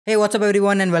Hey, what's up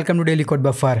everyone and welcome to Daily Code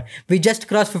Buffer. We just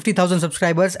crossed 50,000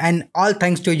 subscribers and all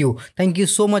thanks to you. Thank you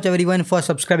so much everyone for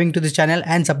subscribing to this channel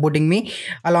and supporting me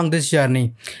along this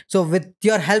journey. So with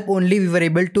your help only we were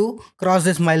able to cross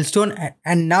this milestone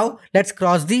and now let's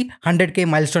cross the 100k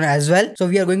milestone as well. So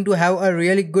we are going to have a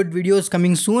really good videos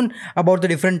coming soon about the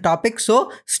different topics.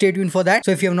 So stay tuned for that. So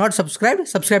if you have not subscribed,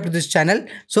 subscribe to this channel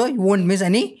so you won't miss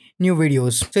any new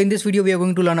videos. So in this video we are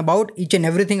going to learn about each and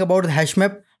everything about the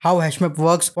HashMap, how HashMap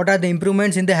works, what are the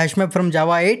improvements in the HashMap from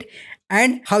Java 8,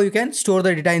 and how you can store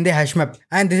the data in the HashMap.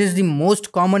 And this is the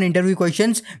most common interview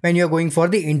questions when you are going for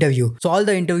the interview. So all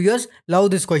the interviewers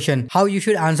love this question. How you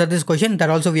should answer this question, that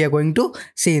also we are going to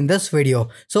see in this video.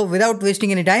 So without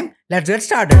wasting any time, let's get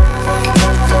started.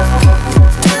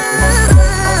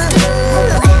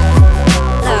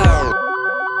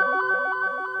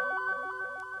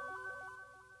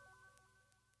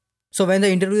 So when the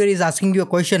interviewer is asking you a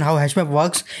question how HashMap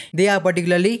works, they are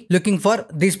particularly looking for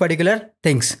these particular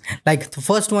things. Like the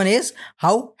first one is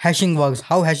how hashing works,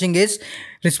 how hashing is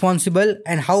responsible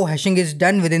and how hashing is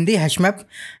done within the HashMap.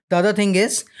 The other thing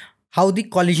is how the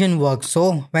collision works.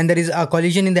 So when there is a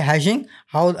collision in the hashing,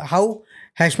 how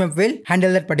HashMap will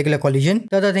handle that particular collision.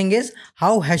 The other thing is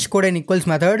how hashcode and equals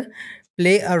method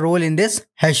play a role in this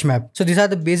HashMap. So these are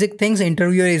the basic things the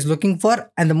interviewer is looking for,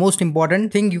 and the most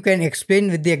important thing you can explain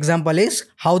with the example is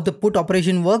how the put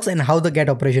operation works and how the get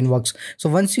operation works. So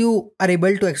once you are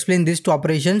able to explain these two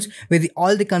operations with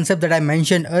all the concepts that I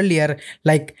mentioned earlier,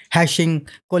 like hashing,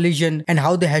 collision, and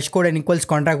how the hashcode and equals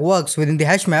contract works within the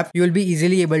HashMap, you will be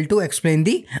easily able to explain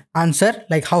the answer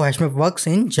like how HashMap works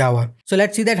in Java. So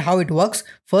let's see that how it works.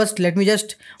 First, let me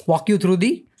just walk you through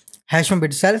the HashMap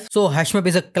itself. So HashMap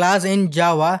is a class in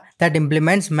Java that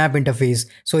implements map interface.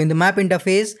 So in the map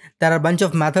interface, there are a bunch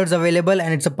of methods available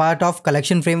and it's a part of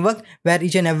collection framework where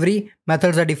each and every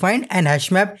methods are defined, and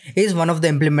HashMap is one of the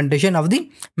implementation of the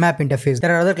map interface.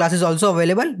 There are other classes also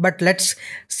available, but let's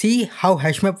see how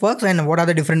HashMap works and what are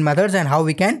the different methods and how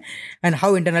we can and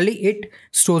how internally it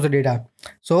stores the data.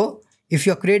 So if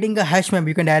you're creating a HashMap,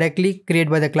 you can directly create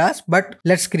by the class, but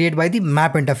let's create by the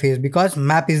map interface because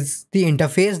map is the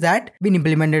interface that been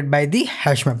implemented by the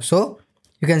HashMap. So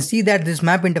you can see that this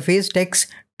map interface takes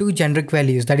two generic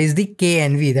values, that is the K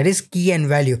and V, that is key and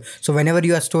value. So whenever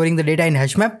you are storing the data in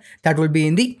HashMap, that will be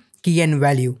in the key and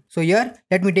value. So here,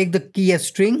 let me take the key as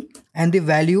string and the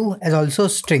value as also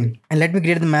string. And let me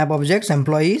create the map objects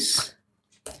employees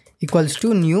equals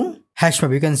to new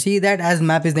HashMap. You can see that as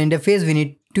map is the interface, we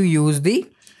need to use the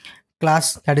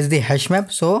class that is the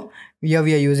HashMap. So here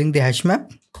we are using the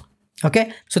HashMap.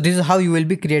 Okay, so this is how you will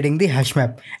be creating the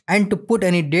HashMap. And to put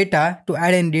any data, to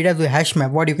add any data to the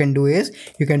HashMap, what you can do is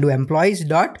you can do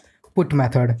employees.put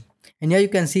method. And here you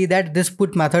can see that this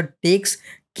put method takes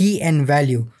key and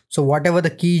value. So whatever the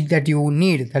key that you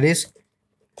need, that is,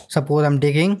 suppose I'm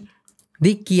taking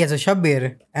the key as a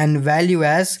shabir and value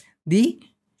as the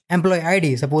employee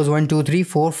ID, suppose 1 2 3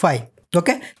 4 5.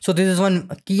 Okay, so this is one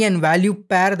key and value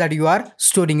pair that you are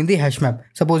storing in the HashMap.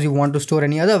 Suppose you want to store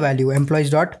any other value,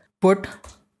 employees.put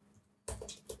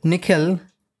Nikhil,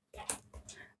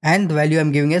 and the value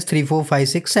I'm giving is 3 4 5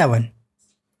 6 7.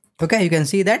 Okay, you can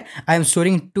see that I am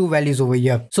storing two values over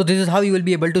here. So this is how you will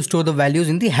be able to store the values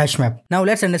in the HashMap. Now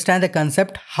let's understand the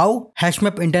concept how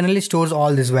HashMap internally stores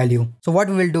all this value. So what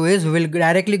we will do is we will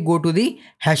directly go to the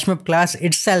HashMap class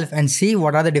itself and see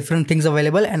what are the different things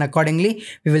available, and accordingly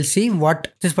we will see what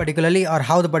this particularly or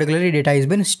how the particularly data is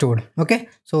been stored. Okay,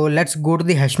 so let's go to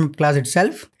the HashMap class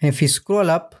itself. And if we scroll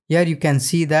up here, you can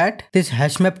see that this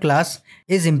HashMap class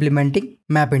is implementing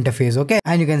map interface. Okay,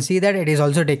 and you can see that it is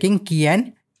also taking key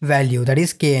and value, that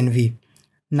is K and V.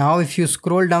 Now if you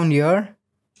scroll down here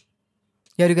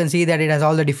you can see that it has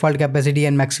all the default capacity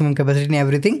and maximum capacity and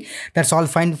everything. That's all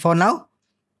fine for now,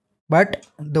 but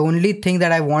the only thing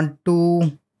that I want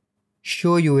to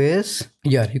show you is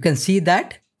here you can see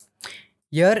that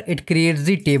here it creates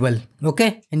the table.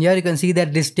 Okay, and here you can see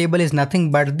that this table is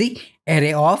nothing but the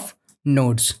array of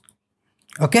nodes.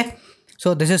 Okay,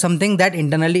 so this is something that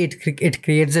internally it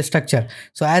creates a structure.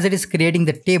 So as it is creating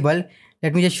the table,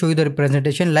 let me just show you the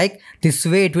representation. Like this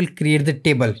way it will create the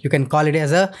table. You can call it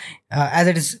as a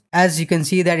as you can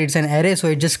see that it's an array, so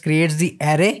it just creates the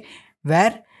array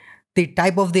where the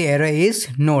type of the array is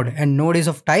node, and node is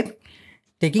of type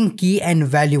taking key and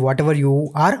value, whatever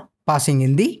you are passing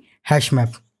in the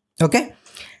HashMap. Okay,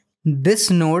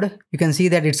 this node you can see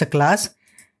that it's a class,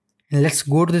 and let's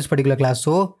go to this particular class.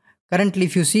 So currently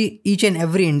if you see each and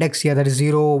every index here, that is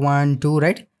 0 1 2,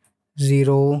 right?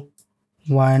 0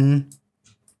 1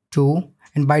 2,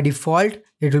 and by default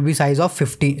it will be size of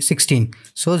 16.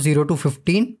 So 0 to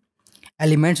 15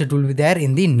 elements it will be there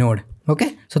in the node.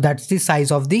 Okay, so that's the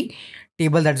size of the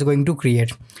table that's going to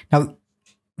create. Now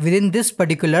within this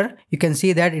particular, you can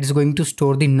see that it's going to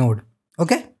store the node.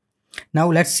 Okay,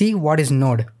 now let's see what is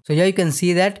node. So here you can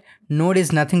see that node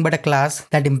is nothing but a class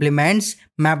that implements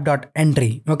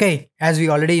map.entry. Okay, as we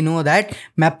already know that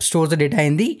map stores the data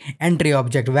in the entry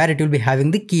object where it will be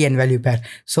having the key and value pair.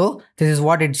 So this is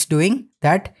what it's doing,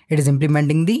 that it is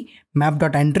implementing the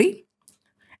map.entry,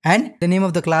 and the name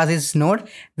of the class is node,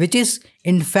 which is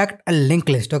in fact a linked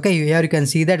list. Okay, here you can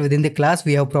see that within the class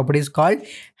we have properties called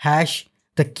hash,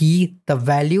 the key, the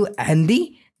value, and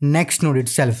the next node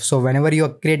itself. So whenever you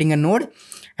are creating a node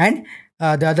and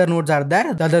the other nodes are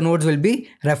there, the other nodes will be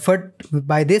referred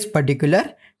by this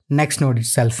particular next node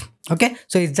itself. Okay,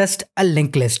 so it's just a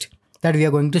linked list that we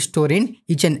are going to store in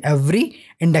each and every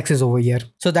indexes over here.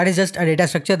 So that is just a data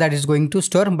structure that is going to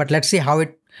store, but let's see how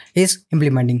it is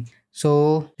implementing.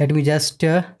 So let me just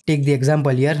take the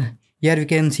example here. Here we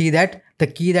can see that the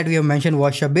key that we have mentioned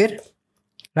was Shabir,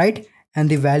 right? And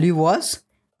the value was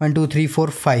 1 2 3 4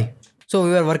 5. So we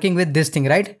were working with this thing,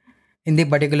 right? In the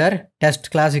particular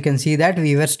test class, you can see that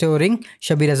we were storing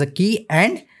Shabir as a key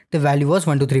and the value was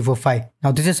 1 2 3 4 5.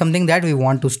 Now this is something that we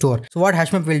want to store. So what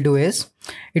HashMap will do is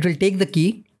it will take the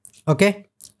key, okay,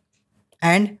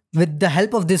 and with the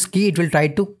help of this key it will try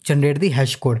to generate the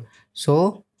hash code.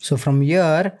 So from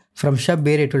here, from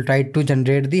Shabir, it will try to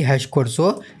generate the hash code.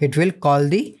 So it will call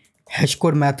the hash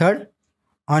code method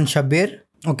on Shabir.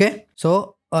 Okay,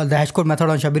 so the hash code method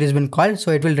on Shabir has been called.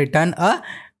 So it will return a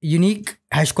unique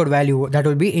hash code value that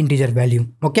will be integer value.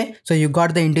 Okay, so you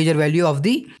got the integer value of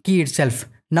the key itself.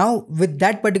 Now with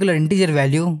that particular integer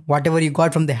value, whatever you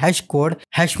got from the hash code,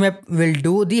 HashMap will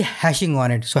do the hashing on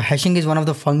it. So hashing is one of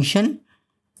the function.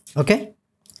 Okay,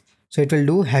 so it will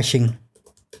do hashing,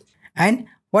 and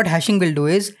what hashing will do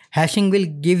is hashing will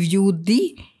give you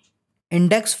the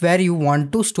index where you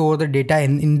want to store the data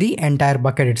in the entire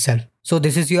bucket itself. So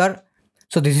this is your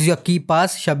key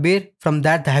pass Shabir. From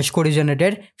that the hash code is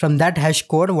generated. From that hash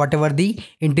code, whatever the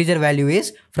integer value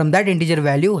is, from that integer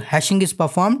value hashing is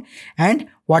performed, and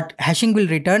what hashing will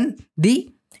return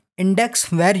the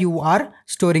index where you are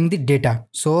storing the data.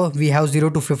 So we have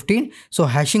 0 to 15. So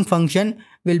hashing function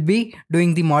will be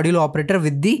doing the modulo operator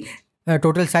with the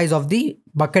total size of the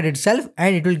bucket itself,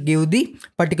 and it will give the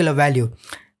particular value.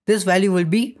 This value will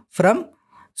be from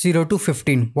 0 to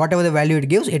 15. Whatever the value it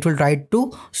gives, it will try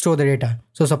to store the data.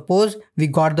 So suppose we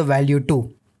got the value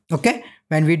 2, okay,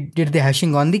 when we did the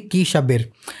hashing on the key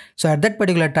Shabir. So at that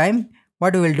particular time,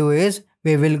 what we will do is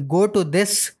we will go to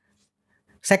this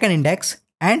second index,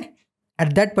 and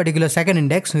at that particular second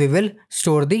index we will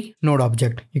store the node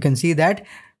object. You can see that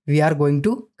we are going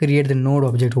to create the node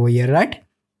object over here, right?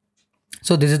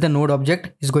 So this is the node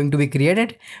object is going to be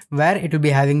created, where it will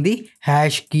be having the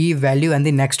hash, key, value, and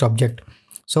the next object.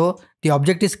 So the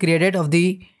object is created of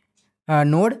the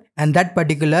node, and that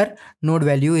particular node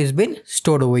value is been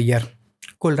stored over here.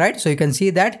 Cool, right? So you can see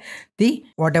that the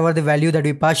whatever the value that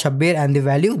we pass Shabir and the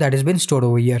value that has been stored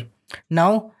over here.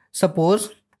 Now suppose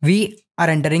we are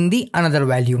entering the another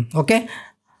value. Okay,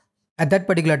 at that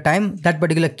particular time, that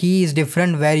particular key is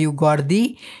different, where you got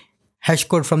the hash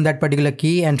code from that particular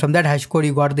key, and from that hash code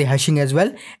you got the hashing as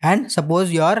well. And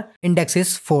suppose your index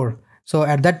is 4. So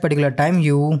at that particular time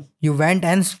you went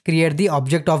and create the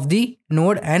object of the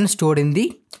node and stored in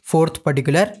the 4th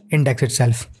particular index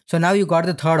itself. So now you got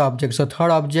the third object. So third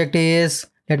object is,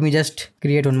 let me just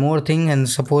create one more thing, and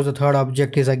suppose the third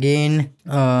object is again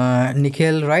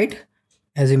Nikhil, right?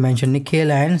 As we mentioned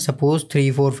Nikhil, and suppose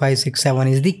 3 4 5 6 7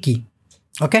 is the key.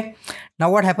 Okay, now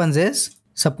what happens is,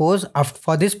 suppose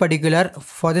for this particular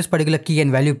key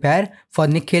and value pair, for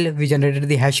Nikhil we generated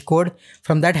the hash code.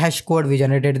 From that hash code we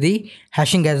generated the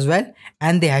hashing as well,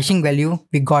 and the hashing value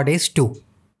we got is 2.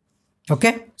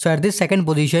 Okay, so at this second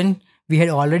position we had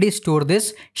already stored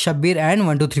this Shabir and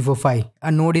 1 2 3 4 5.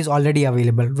 A node is already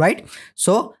available, right?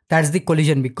 So that's the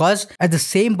collision, because at the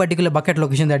same particular bucket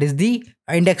location, that is the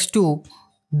index 2,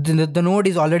 the node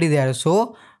is already there.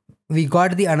 So we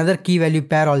got the another key value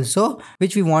pair also,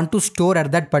 which we want to store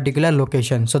at that particular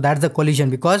location. So that's the collision,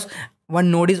 because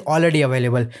one node is already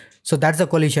available. So that's the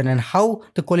collision. And how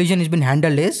the collision has been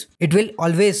handled is, it will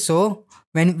always, so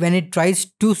when it tries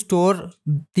to store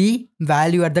the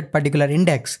value at that particular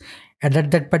index,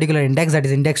 at that particular index, that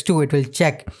is index 2, it will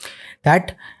check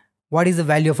that what is the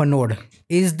value of a node.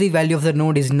 Is the value of the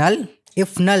node is null?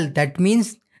 If null, that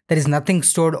means there is nothing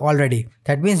stored already.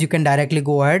 That means you can directly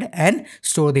go ahead and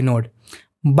store the node.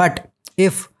 But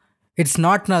if it's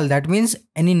not null, that means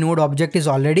any node object is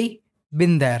already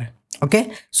been there.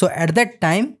 Okay, so at that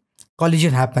time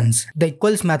collision happens. The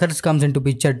equals methods comes into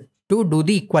picture to do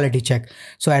the equality check.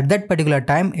 So at that particular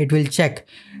time, it will check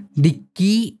the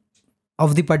key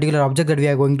of the particular object that we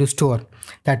are going to store.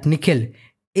 That Nikhil,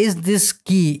 is this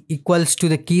key equals to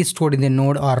the key stored in the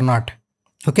node or not?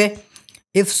 Okay.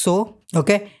 If so,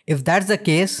 okay, if that's the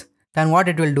case, then what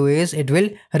it will do is it will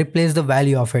replace the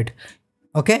value of it.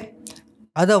 Okay.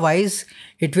 Otherwise,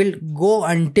 it will go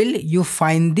until you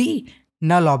find the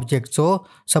null object. So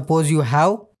suppose you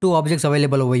have two objects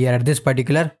available over here at this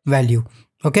particular value.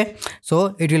 Okay,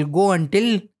 so it will go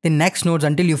until the next nodes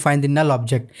until you find the null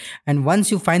object. And once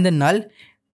you find the null,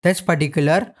 this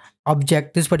particular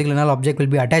null object will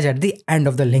be attached at the end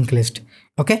of the linked list.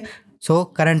 Okay, so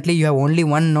currently you have only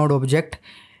one node object,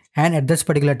 and at this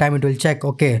particular time it will check,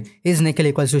 okay, is Nikhil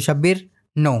equals to Shabbir?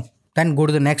 No. Then go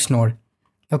to the next node.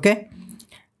 Okay,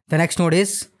 the next node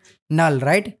is null,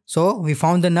 right? So we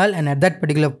found the null, and at that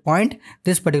particular point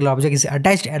this particular object is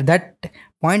attached at that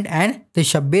point, and the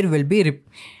Shabbir will be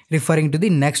referring to the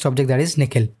next object, that is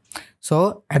Nikhil.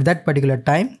 So at that particular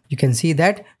time you can see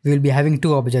that we will be having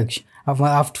two objects,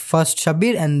 after first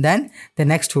Shabbir and then the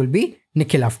next will be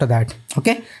Nikhil after that.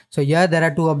 Okay, so here there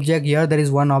are two objects, here there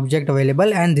is one object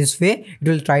available, and this way it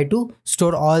will try to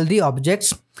store all the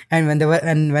objects, and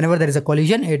whenever there is a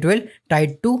collision, it will try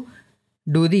to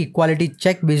do the equality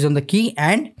check based on the key,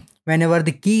 and whenever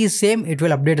the key is same, it will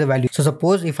update the value. So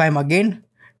suppose if I am again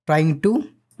trying to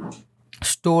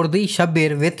store the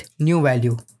Shabbir with new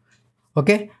value,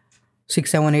 okay,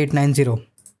 67890,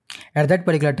 at that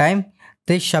particular time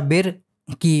this Shabbir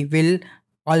key will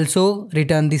also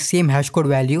return the same hash code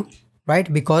value,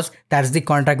 right? Because that's the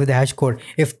contract with the hash code.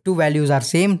 If two values are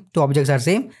same, two objects are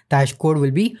same, the hash code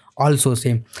will be also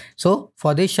same. So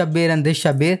for this Shabbir and this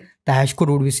Shabbir, the hash code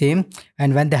would be same,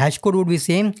 and when the hash code would be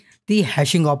same, the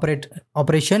hashing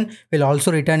operation will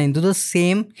also return into the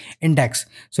same index.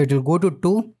 So it will go to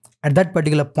 2. At that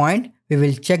particular point, we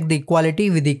will check the equality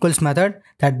with the equals method,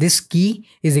 that this key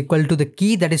is equal to the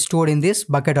key that is stored in this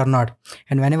bucket or not.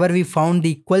 And whenever we found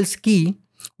the equals key,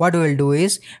 what we will do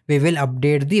is we will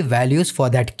update the values for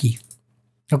that key.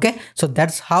 Okay, so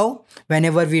that's how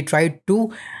whenever we try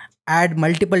to add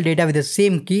multiple data with the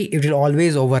same key, it will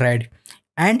always override.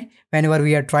 And whenever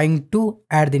we are trying to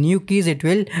add the new keys, it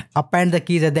will append the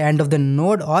keys at the end of the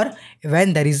node, or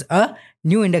when there is a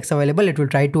new index available, it will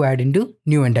try to add into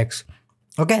new index.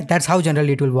 Okay, that's how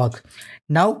generally it will work.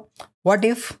 Now, what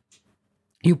if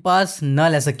you pass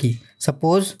null as a key?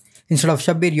 Suppose instead of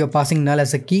Shabbir, you are passing null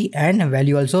as a key and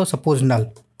value also suppose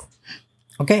null.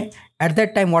 Okay, at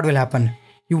that time what will happen?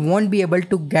 You won't be able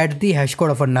to get the hash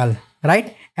code of a null,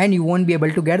 right? And you won't be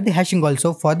able to get the hashing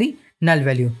also for the null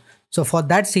value. So for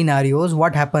that scenarios,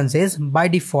 what happens is by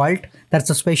default, that's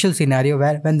a special scenario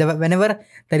where whenever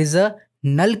there is a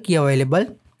null key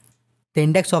available, the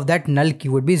index of that null key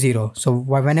would be 0. So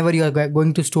whenever you are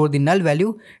going to store the null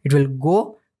value, it will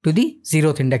go to the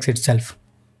 0th index itself.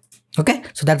 Okay,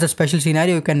 so that's a special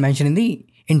scenario you can mention in the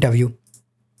interview.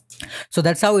 So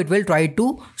that's how it will try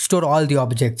to store all the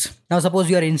objects. Now suppose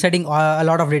you are inserting a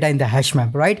lot of data in the hash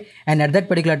map, right? And at that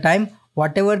particular time,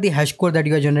 whatever the hash code that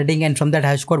you are generating, and from that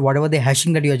hash code, whatever the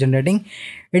hashing that you are generating,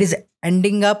 it is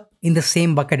ending up in the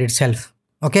same bucket itself.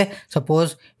 Okay,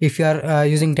 suppose if you are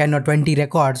using 10 or 20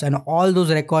 records, and all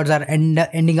those records are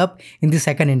ending up in the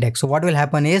second index. So what will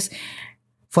happen is,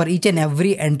 for each and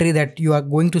every entry that you are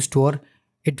going to store,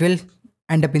 it will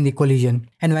end up in the collision.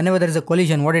 And whenever there is a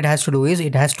collision, what it has to do is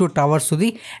it has to traverse to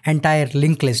the entire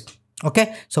linked list.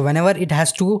 Okay, so whenever it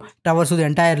has to traverse to the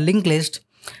entire linked list,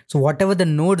 so whatever the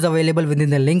nodes available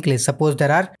within the linked list, suppose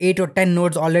there are 8 or 10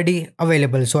 nodes already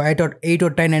available. So 8 or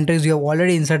 10 entries you have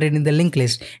already inserted in the linked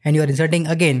list, and you are inserting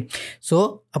again.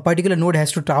 So a particular node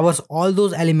has to traverse all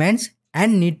those elements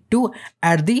and need to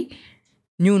add the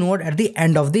new node at the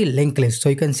end of the linked list. So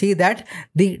you can see that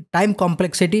the time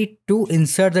complexity to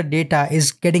insert the data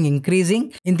is getting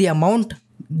increasing. In the amount,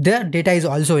 the data is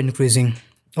also increasing.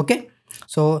 Okay.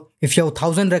 So if you have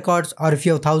 1000 records, or if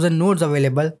you have 1000 nodes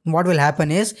available, what will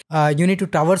happen is you need to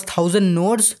traverse 1000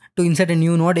 nodes to insert a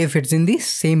new node if it's in the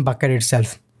same bucket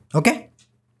itself. Okay.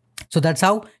 So that's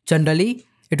how generally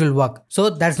it will work. So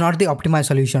that's not the optimized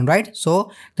solution, right?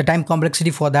 So the time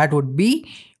complexity for that would be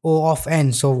O of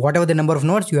n. So whatever the number of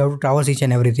nodes, you have to traverse each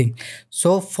and everything.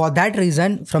 So for that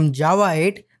reason, from Java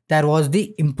 8, there was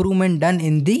the improvement done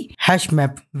in the hash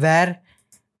map, where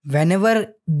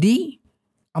whenever the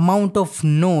amount of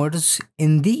nodes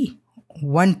in the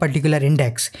one particular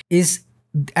index is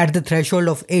at the threshold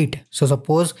of 8. So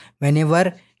suppose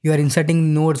whenever you are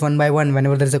inserting nodes one by one,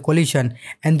 whenever there is a collision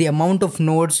and the amount of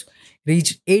nodes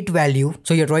reach 8 value,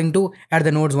 so you're trying to add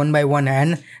the nodes one by one,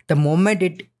 and the moment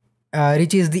it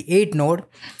reaches the 8th node,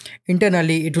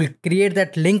 internally it will create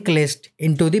that linked list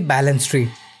into the balance tree.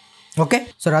 Okay,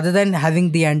 so rather than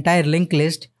having the entire linked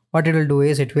list, what it will do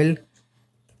is it will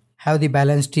have the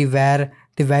balance tree where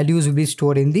the values will be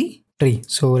stored in the tree.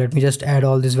 So let me just add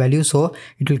all these values. So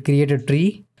it will create a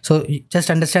tree. So just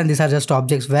understand, these are just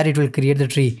objects where it will create the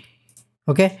tree.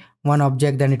 Okay, one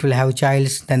object, then it will have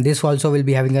childs, then this also will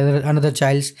be having another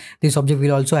childs, this object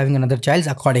will also having another childs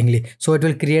accordingly. So it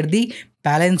will create the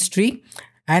balance tree,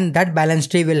 and that balance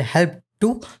tree will help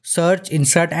to search,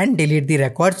 insert and delete the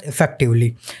records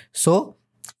effectively. So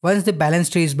once the balance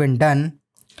tree has been done,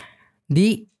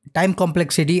 the time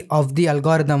complexity of the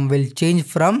algorithm will change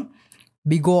from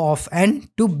big O of n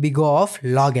to big O of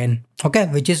log n, okay,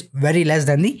 which is very less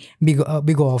than the big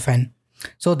O of n.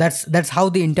 So that's how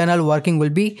the internal working will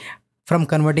be from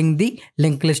converting the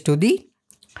linked list to the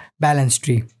balance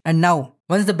tree. And now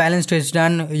once the balance tree is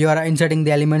done, you are inserting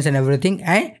the elements and everything,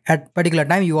 and at particular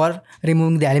time you are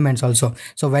removing the elements also.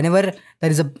 So whenever there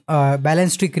is a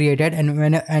balance tree created,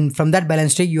 and from that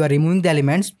balance tree you are removing the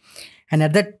elements, and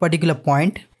at that particular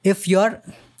point, if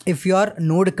your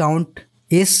node count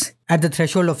is at the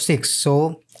threshold of 6,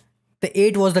 so the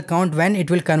 8 was the count when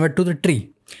it will convert to the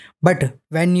tree. But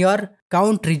when your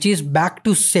count reaches back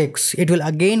to 6, it will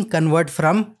again convert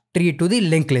from tree to the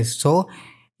linked list. So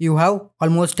you have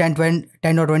almost 10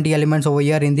 or 20 elements over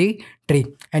here in the tree,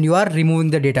 and you are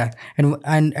removing the data.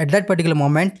 And at that particular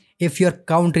moment, if your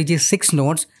count reaches 6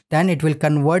 nodes, then it will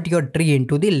convert your tree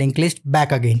into the linked list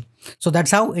back again. So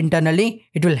that's how internally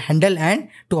it will handle and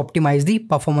to optimize the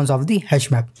performance of the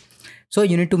HashMap. So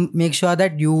you need to make sure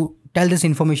that you tell this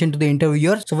information to the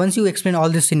interviewer. So once you explain all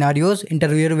these scenarios,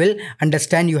 interviewer will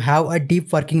understand you have a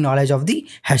deep working knowledge of the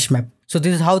HashMap. So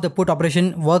this is how the put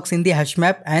operation works in the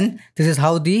HashMap, and this is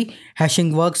how the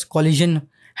hashing works, collision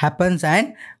happens,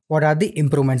 and what are the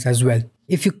improvements as well.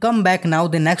 If you come back now,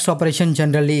 the next operation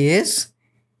generally is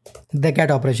the get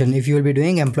operation. If you will be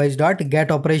doing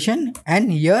employees.get operation,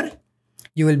 and here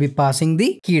you will be passing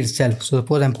the key itself. So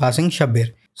suppose I'm passing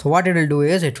Shabir. So what it will do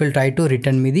is it will try to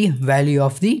return me the value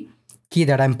of the key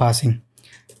that I'm passing.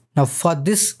 Now for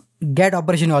this get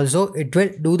operation also, it will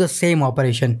do the same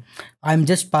operation. I'm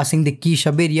just passing the key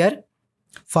Shabir here.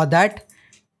 For that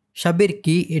Shabir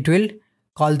key, it will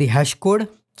call the hash code.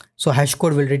 So hash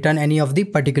code will return any of the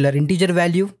particular integer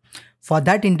value. For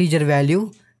that integer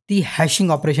value, the hashing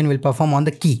operation will perform on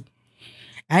the key.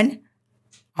 And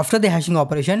after the hashing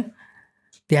operation,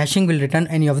 the hashing will return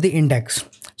any of the index.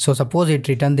 So suppose it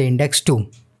returned the index 2.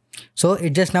 So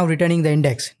it just now returning the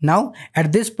index. Now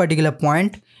at this particular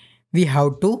point, we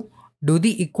have to do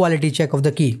the equality check of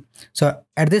the key. So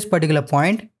at this particular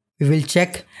point, we will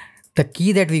check the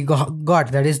key that we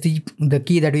got, that is the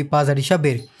key that we passed, that is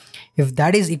Shabir, if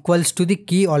that is equals to the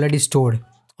key already stored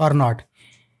or not.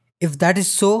 If that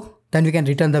is so, then we can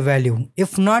return the value.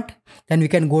 If not, then we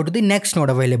can go to the next node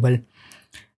available.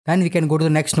 Then we can go to the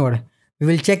next node. We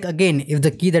will check again if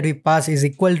the key that we pass is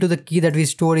equal to the key that we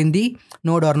store in the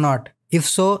node or not. If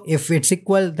so, if it's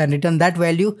equal, then return that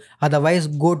value. Otherwise,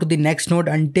 go to the next node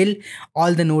until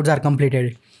all the nodes are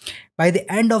completed. By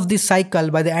the end of this cycle,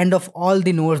 by the end of all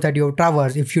the nodes that you have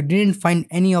traversed, if you didn't find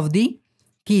any of the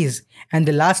keys and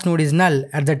the last node is null,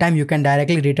 at the time you can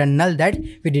directly return null, that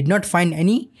we did not find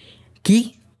any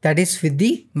key that is with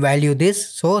the value this.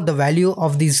 So the value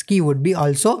of this key would be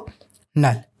also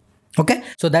null. Okay,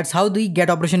 so that's how the get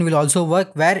operation will also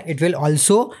work, where it will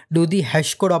also do the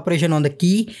hash code operation on the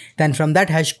key. Then from that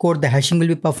hash code, the hashing will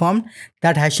be performed.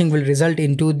 That hashing will result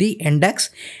into the index,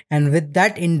 and with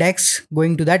that index,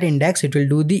 going to that index, it will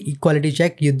do the equality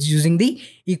check using the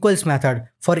equals method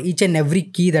for each and every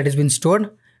key that has been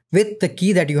stored with the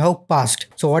key that you have passed.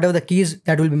 So whatever the keys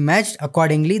that will be matched,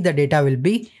 accordingly the data will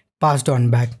be passed on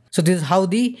back. So this is how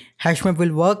the HashMap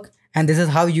will work. And this is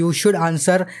how you should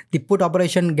answer the put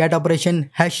operation, get operation,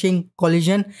 hashing,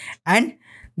 collision, and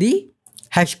the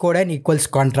hash code and equals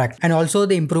contract, and also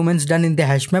the improvements done in the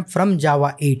HashMap from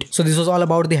Java 8. So this was all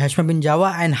about the HashMap in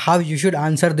Java and how you should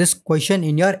answer this question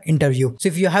in your interview. So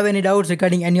if you have any doubts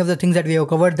regarding any of the things that we have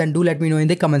covered, then do let me know in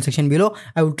the comment section below.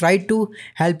 I will try to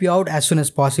help you out as soon as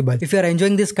possible. If you are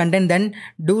enjoying this content, then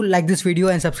do like this video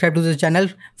and subscribe to the channel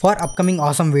for upcoming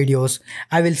awesome videos.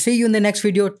 I will see you in the next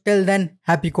video. Till then,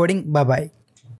 happy coding. Bye bye.